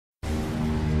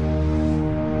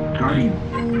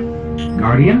Guardian.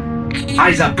 Guardian?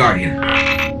 Eyes up, Guardian.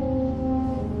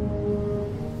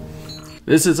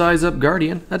 This is Eyes Up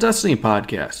Guardian, a Destiny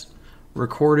podcast,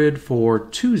 recorded for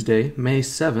Tuesday, May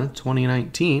 7th,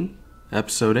 2019,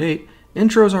 Episode 8.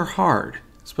 Intros are hard,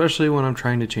 especially when I'm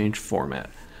trying to change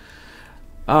format.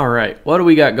 Alright, what do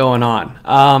we got going on?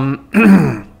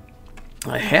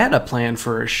 I had a plan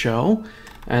for a show,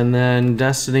 and then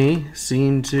Destiny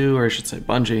seemed to, or I should say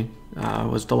Bungie,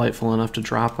 was delightful enough to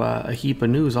drop a heap of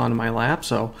news onto my lap,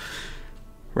 so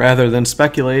rather than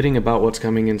speculating about what's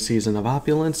coming in Season of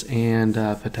Opulence and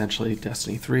potentially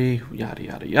Destiny 3, yada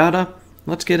yada yada,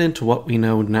 let's get into what we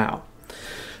know now.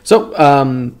 So,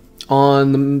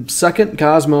 on the 2nd,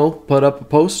 Cosmo put up a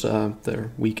post,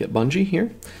 their week at Bungie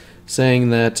here, saying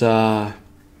that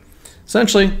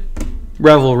essentially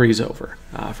Revelry's over.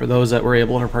 For those that were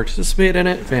able to participate in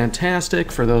it, fantastic.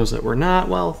 For those that were not,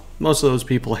 well, most of those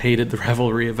people hated the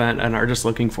Revelry event and are just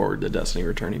looking forward to Destiny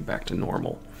returning back to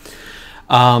normal.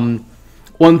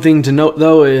 One thing to note,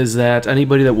 though, is that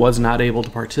anybody that was not able to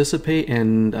participate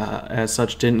and as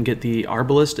such didn't get the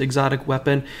Arbalest exotic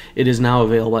weapon, it is now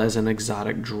available as an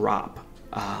exotic drop.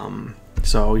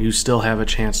 So you still have a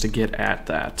chance to get at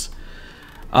that.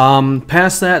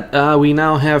 Past that, we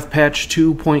now have patch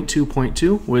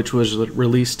 2.2.2, which was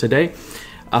released today.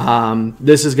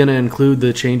 This is going to include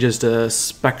the changes to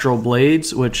Spectral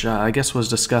Blades, which I guess was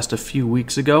discussed a few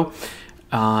weeks ago,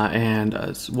 and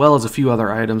as well as a few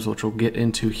other items, which we'll get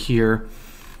into here.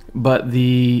 But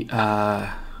the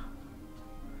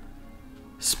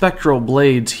Spectral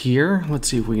Blades here, let's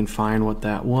see if we can find what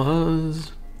that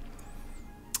was.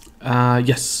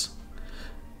 Yes.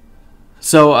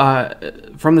 So,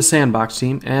 from the Sandbox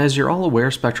team, as you're all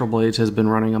aware, Spectral Blades has been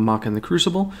running amok in the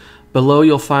Crucible. Below,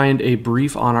 you'll find a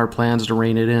brief on our plans to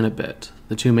rein it in a bit.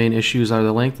 The two main issues are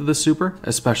the length of the super,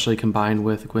 especially combined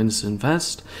with Gwyn's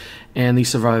Invest, and the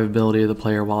survivability of the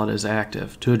player while it is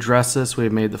active. To address this, we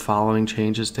have made the following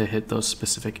changes to hit those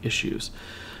specific issues.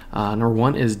 Number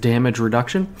 1 is damage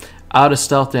reduction. Out of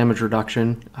stealth damage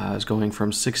reduction is going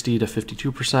from 60 to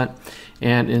 52%,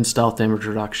 and in stealth damage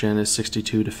reduction is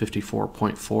 62 to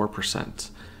 54.4%.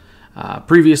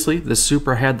 Previously, this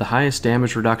super had the highest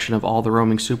damage reduction of all the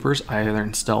roaming supers, either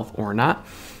in stealth or not.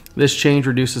 This change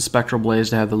reduces Spectral Blades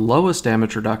to have the lowest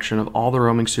damage reduction of all the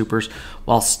roaming supers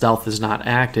while stealth is not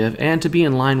active, and to be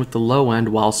in line with the low end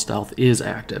while stealth is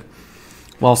active.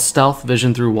 While stealth,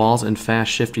 vision through walls, and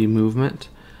fast shifty movement,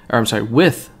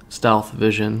 with stealth,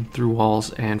 vision through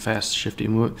walls, and fast shifty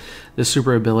movement, this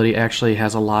super ability actually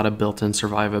has a lot of built-in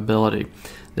survivability.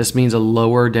 This means a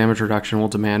lower damage reduction will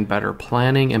demand better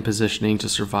planning and positioning to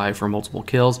survive for multiple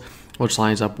kills, which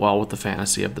lines up well with the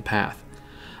fantasy of the path.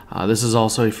 This is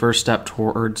also a first step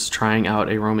towards trying out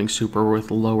a roaming super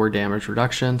with lower damage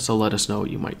reduction, so let us know what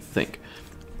you might think.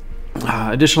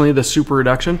 Additionally, the super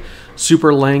reduction,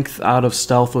 super length out of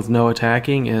stealth with no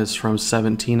attacking is from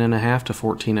 17.5 to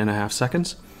 14.5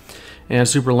 seconds. And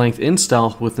super length in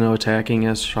stealth with no attacking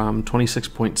is from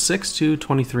 26.6 to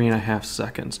 23.5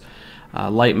 seconds.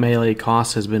 Light melee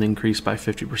cost has been increased by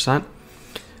 50%.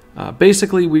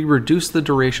 Basically, we reduced the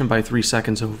duration by 3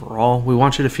 seconds overall. We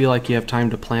want you to feel like you have time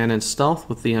to plan in stealth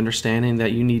with the understanding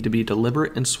that you need to be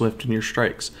deliberate and swift in your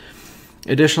strikes.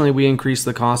 Additionally, we increased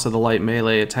the cost of the light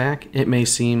melee attack. It may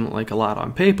seem like a lot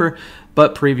on paper,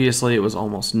 but previously it was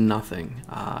almost nothing.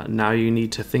 Now you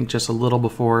need to think just a little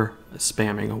before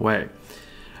spamming away.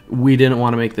 We didn't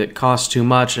want to make that cost too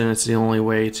much, and it's the only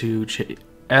way to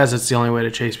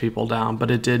chase people down,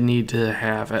 but it did need to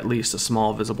have at least a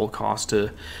small visible cost to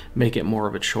make it more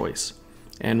of a choice.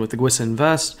 And with the Gwyn's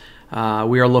Invest,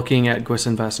 we are looking at Gwyn's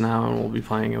Invest now, and we'll be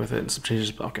playing with it and some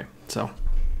changes. Okay, so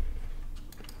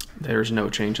there's no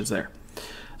changes there.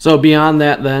 So beyond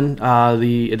that then,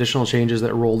 the additional changes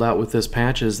that rolled out with this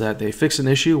patch is that they fixed an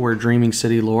issue where Dreaming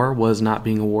City lore was not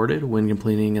being awarded when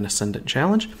completing an Ascendant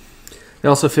challenge. They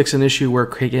also fixed an issue where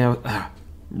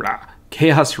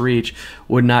Chaos Reach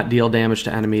would not deal damage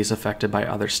to enemies affected by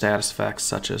other status effects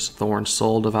such as Thorn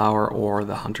Soul Devour or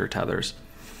the Hunter Tethers.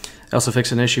 They also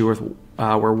fixed an issue with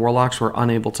where Warlocks were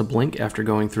unable to blink after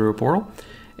going through a portal,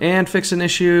 and fixed an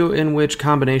issue in which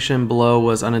Combination Blow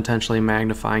was unintentionally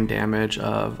magnifying damage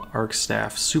of Arc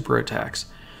Staff super attacks.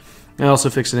 They also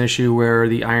fixed an issue where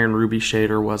the Iron Ruby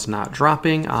shader was not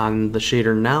dropping, the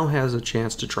shader now has a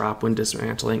chance to drop when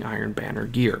dismantling Iron Banner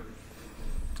gear.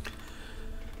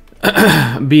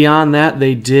 Beyond that,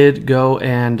 they did go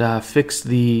and fix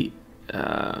the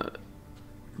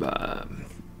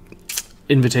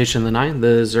Invitation of the Nine,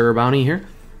 the Zero Bounty here.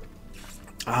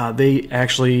 They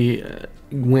actually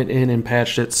went in and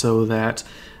patched it so that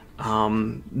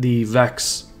the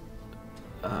Vex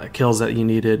kills that you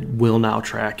needed will now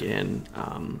track in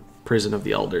Prison of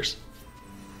the Elders.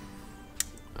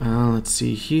 Let's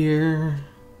see here.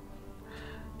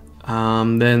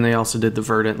 Then they also did the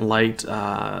Verdant Light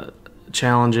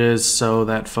challenges so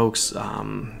that folks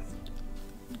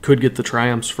could get the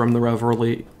triumphs from the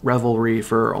Revelry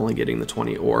for only getting the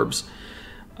 20 orbs.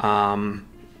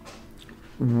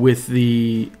 With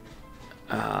the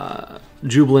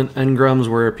Jubilant Engrams,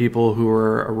 where people who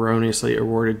were erroneously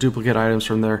awarded duplicate items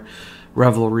from their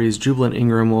Revelries, Jubilant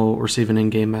Ingram will receive an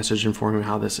in-game message informing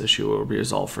how this issue will be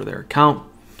resolved for their account.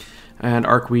 And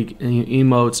Arc Week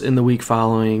emotes in the week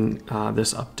following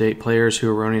this update. Players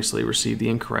who erroneously receive the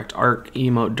incorrect Arc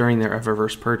emote during their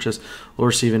Eververse purchase will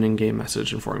receive an in-game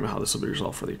message informing how this will be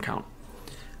resolved for the account.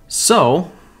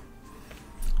 So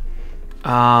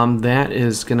that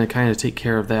is going to kind of take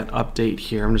care of that update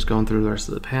here. I'm just going through the rest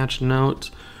of the patch notes.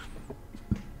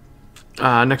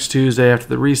 Next Tuesday after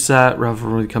the reset,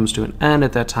 Revelry comes to an end.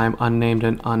 At that time, unnamed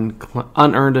and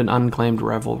unearned and unclaimed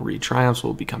Revelry triumphs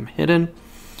will become hidden.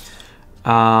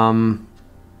 So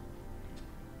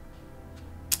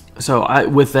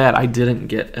with that, I didn't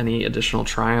get any additional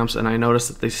triumphs, and I noticed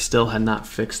that they still had not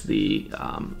fixed the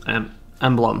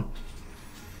emblem.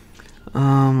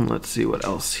 Let's see what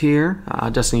else here.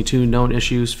 Destiny 2 known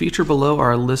issues. Feature below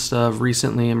are a list of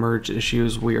recently emerged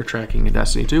issues we are tracking in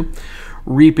Destiny 2.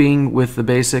 Reaping with the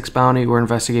Basics bounty. We're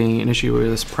investigating an issue where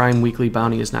this Prime Weekly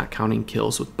bounty is not counting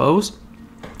kills with bows.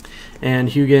 And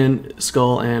Hugin,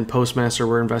 Skull, and Postmaster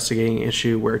were investigating an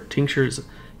issue where tinctures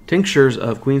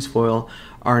of Queen's Foil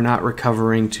are not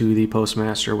recovering to the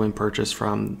Postmaster when purchased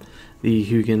from the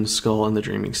Hugin, Skull, and the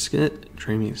Dreaming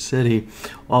City,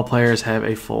 while players have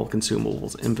a full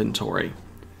consumables inventory.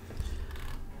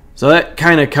 So that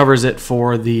kind of covers it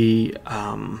for the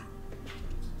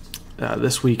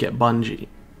this week at Bungie.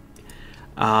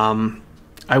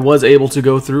 I was able to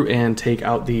go through and take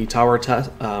out the tower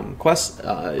quest.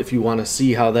 If you want to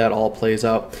see how that all plays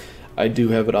out, I do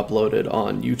have it uploaded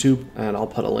on YouTube, and I'll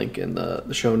put a link in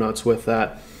the show notes with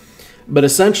that. But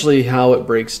essentially how it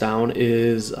breaks down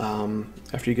is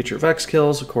after you get your Vex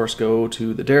kills, of course, go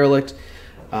to the Derelict.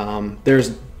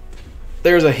 There's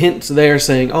a hint there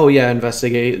saying, oh yeah,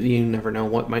 investigate. You never know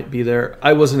what might be there.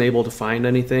 I wasn't able to find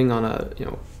anything on a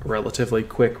relatively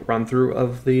quick run through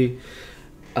of the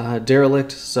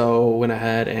Derelict, so went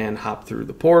ahead and hopped through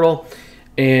the portal.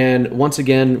 And once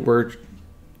again,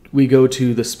 we go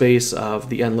to the space of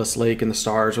the Endless Lake and the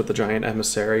stars with the giant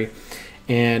emissary.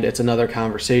 And it's another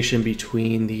conversation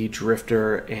between the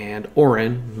Drifter and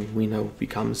Orin, who we know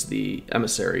becomes the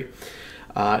emissary.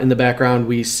 In the background,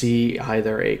 we see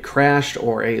either a crashed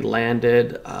or a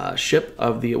landed ship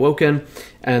of the Awoken,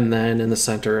 and then in the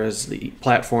center is the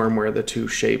platform where the two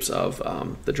shapes of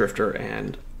the Drifter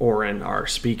and Orin are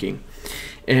speaking.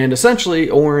 And essentially,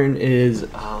 Orin is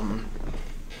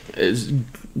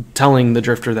telling the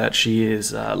Drifter that she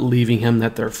is leaving him,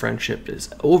 that their friendship is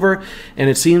over, and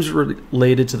it seems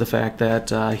related to the fact that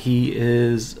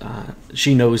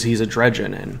she knows he's a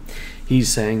Dredgen, and he's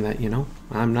saying that,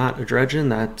 I'm not a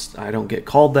Dredgen, I don't get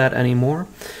called that anymore.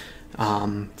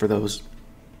 For those,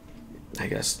 I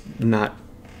guess, not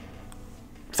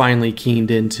finally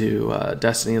keened into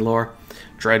Destiny lore,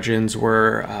 Dredgens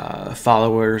were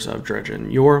followers of Dredgen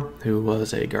Yor, who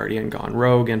was a Guardian gone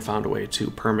rogue and found a way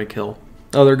to permakill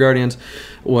other Guardians,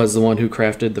 was the one who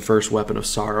crafted the first weapon of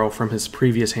sorrow from his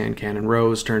previous hand cannon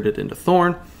Rose, turned it into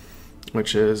Thorn,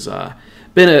 which has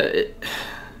been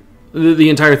the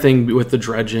entire thing with the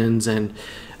Dredgens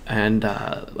and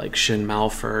like Shin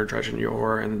Malphur, Dredgen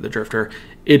Yor, and the Drifter.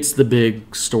 It's the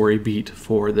big story beat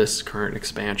for this current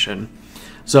expansion.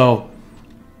 So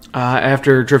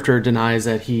after Drifter denies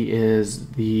that he is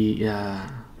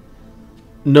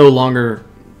no longer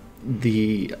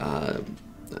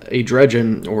a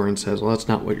Dredgen, Orin says, well, that's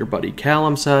not what your buddy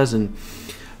Callum says. And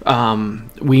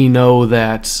we know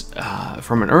that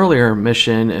from an earlier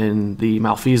mission in the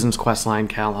Malfeasance questline,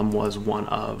 Callum was one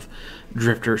of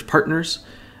Drifter's partners.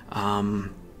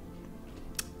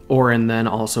 Orin then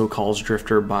also calls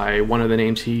Drifter by one of the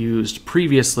names he used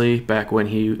previously, back when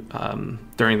he,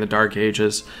 during the Dark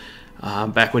Ages,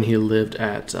 back when he lived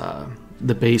at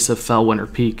the base of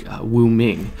Fellwinter Peak, Wu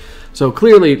Ming. So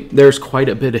clearly there's quite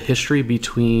a bit of history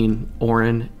between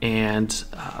Orin and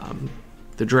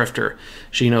the Drifter.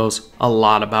 She knows a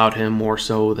lot about him, more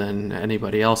so than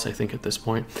anybody else, I think, at this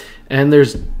point. And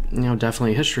there's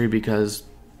definitely history, because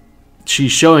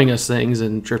she's showing us things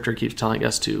and Drifter keeps telling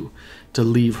us to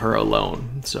leave her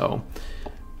alone. So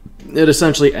it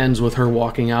essentially ends with her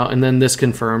walking out, and then this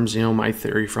confirms my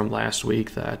theory from last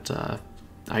week that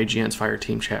IGN's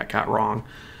Fireteam chat got wrong.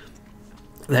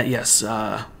 That yes,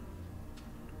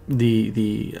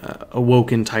 the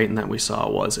awoken Titan that we saw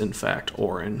was in fact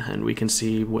Orin, and we can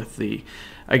see with the,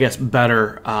 I guess,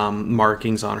 better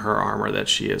markings on her armor that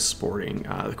she is sporting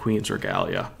the Queen's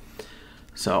regalia.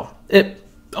 So it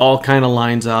all kind of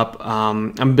lines up.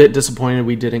 I'm a bit disappointed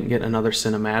we didn't get another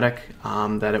cinematic,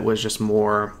 that it was just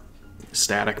more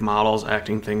static models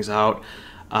acting things out.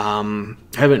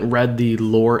 Haven't read the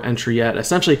lore entry yet.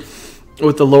 Essentially,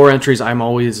 with the lore entries, I'm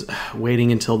always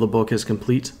waiting until the book is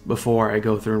complete before I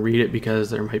go through and read it, because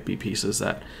there might be pieces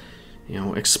that, you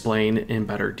know, explain in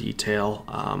better detail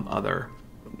other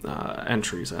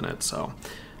entries in it. So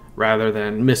rather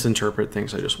than misinterpret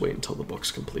things, I just wait until the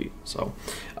book's complete. So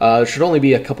it should only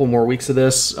be a couple more weeks of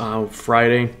this.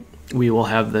 Friday we will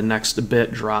have the next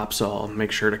bit drop, so I'll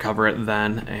make sure to cover it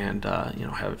then, and you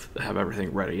know, have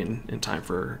everything ready in time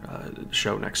for the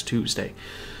show next Tuesday.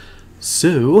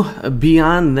 So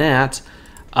beyond that,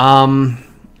 I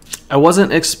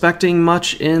wasn't expecting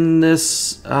much in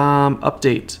this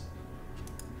update.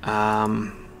 Let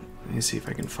me see if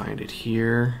I can find it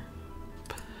here.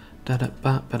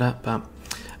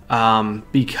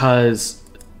 Because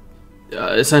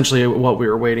essentially what we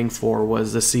were waiting for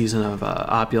was the season of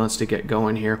opulence to get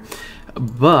going here.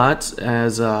 But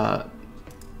as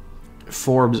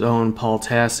Forbes' own Paul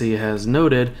Tassi has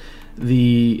noted,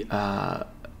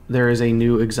 there is a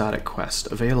new exotic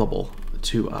quest available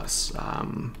to us.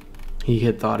 He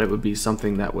had thought it would be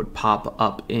something that would pop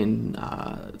up in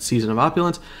Season of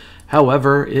Opulence.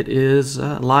 However, it is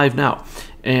live now.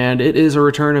 And it is a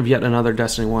return of yet another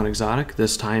Destiny 1 exotic.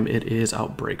 This time it is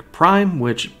Outbreak Prime,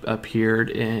 which appeared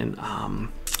in...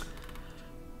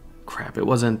 it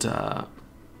wasn't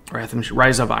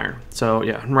Rise of Iron. So,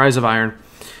 yeah, Rise of Iron.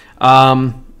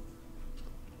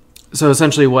 So,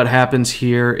 essentially what happens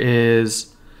here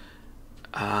is...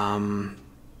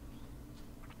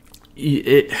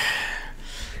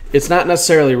 It's not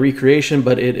necessarily recreation,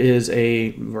 but it is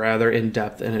a rather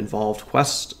in-depth and involved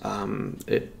quest.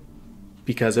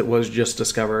 Because it was just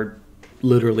discovered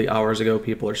literally hours ago,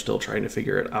 people are still trying to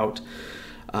figure it out.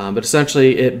 But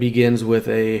essentially, it begins with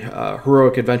a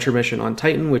heroic adventure mission on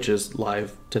Titan, which is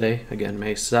live today, again,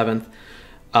 May 7th,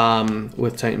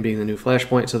 with Titan being the new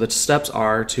flashpoint. So the steps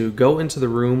are to go into the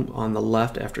room on the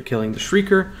left after killing the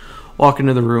Shrieker, walk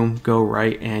into the room, go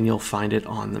right, and you'll find it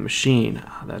on the machine.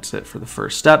 That's it for the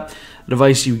first step. The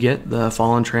device you get, the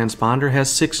Fallen Transponder,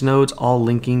 has 6 nodes, all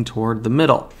linking toward the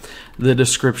middle. The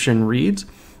description reads,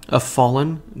 a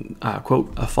fallen,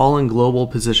 quote, a fallen global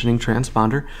positioning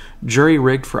transponder,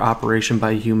 jury-rigged for operation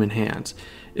by human hands.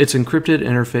 Its encrypted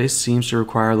interface seems to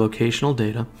require locational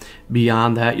data.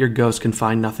 Beyond that, your ghost can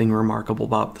find nothing remarkable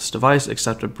about this device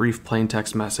except a brief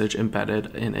plaintext message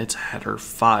embedded in its header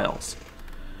files.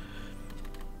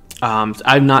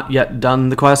 I've not yet done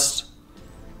the quest,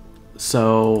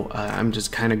 so I'm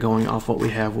just kind of going off what we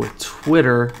have with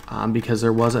Twitter, because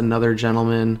there was another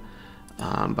gentleman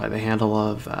by the handle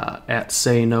of at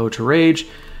Say No to Rage,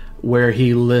 where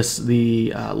he lists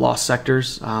the lost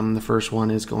sectors. The first one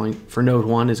is going for Node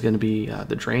 1 is going to be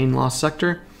the Drain Lost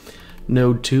Sector.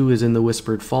 Node 2 is in the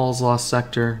Whispered Falls Lost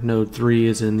Sector. Node 3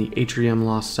 is in the Atrium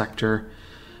Lost Sector.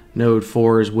 Node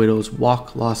 4 is Widow's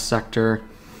Walk Lost Sector.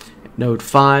 Node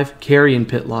 5, Carrion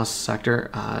Pit Lost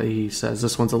Sector. He says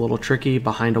this one's a little tricky,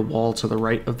 behind a wall to the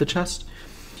right of the chest.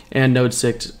 And Node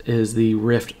 6 is the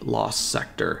Rift Lost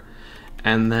Sector.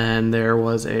 And then there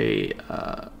was a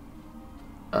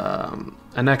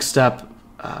next step,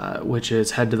 which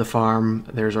is head to the farm.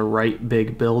 There's a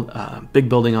big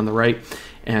building on the right,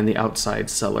 and the outside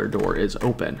cellar door is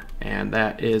open. And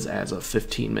that is as of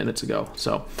 15 minutes ago.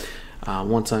 So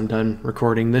once I'm done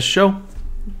recording this show,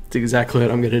 it's exactly what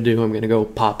I'm going to do. I'm going to go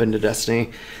pop into Destiny.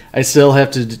 I still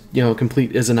have to,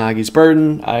 complete Izanagi's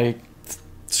Burden. I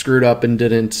screwed up and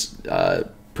didn't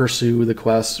pursue the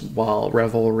quest while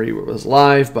Revelry was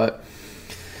live, but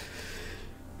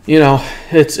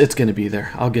it's going to be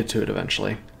there. I'll get to it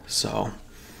eventually. So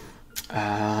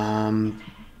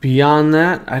beyond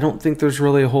that, I don't think there's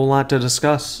really a whole lot to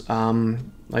discuss.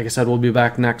 Like I said, we'll be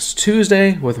back next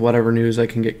Tuesday with whatever news I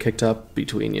can get kicked up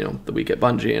between, the week at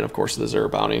Bungie and, of course, the Xur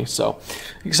bounty. So,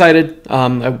 excited.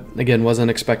 I, again,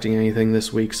 wasn't expecting anything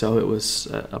this week, so it was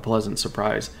a pleasant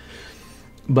surprise.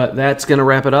 But that's going to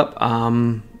wrap it up.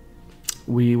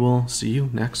 We will see you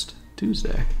next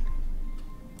Tuesday.